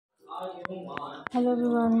Hello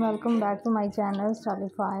everyone, welcome back to my channel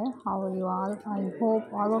Stylify. How are you all? I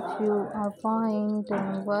hope all of you are fine,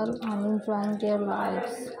 doing well, and enjoying their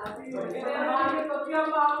lives.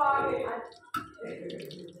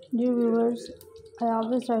 Dear viewers, I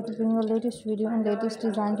always try to bring the latest video and latest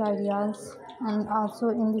design ideas, and also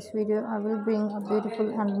in this video I will bring a beautiful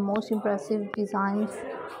and most impressive designs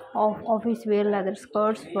of office wear leather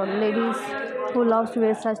skirts for ladies who love to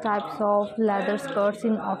wear such types of leather skirts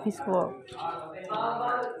in office work.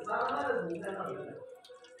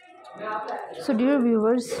 So dear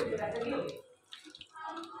viewers,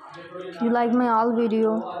 you like my all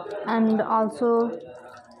video and also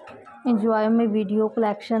enjoy my video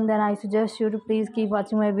collection, then I suggest you to please keep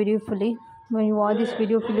watching my video fully. When you watch this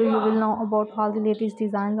video fully, you will know about all the latest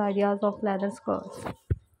designs ideas of leather skirts.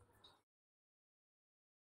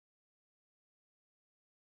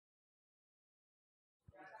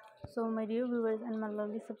 So my dear viewers and my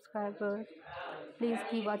lovely subscribers, please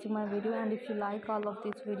keep watching my video, and if you like all of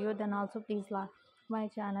this video, then also please like my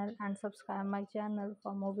channel and subscribe my channel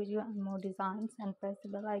for more video and more designs, and press the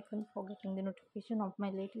bell icon for getting the notification of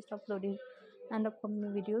my latest uploading and upcoming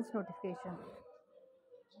videos notification.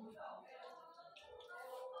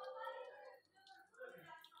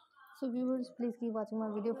 So viewers, please keep watching my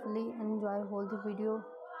video fully and enjoy whole the video,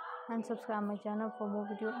 and subscribe my channel for more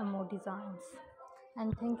video and more designs.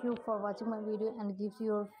 And thank you for watching my video and gives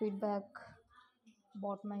your feedback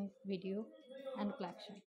about my video and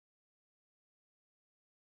collection.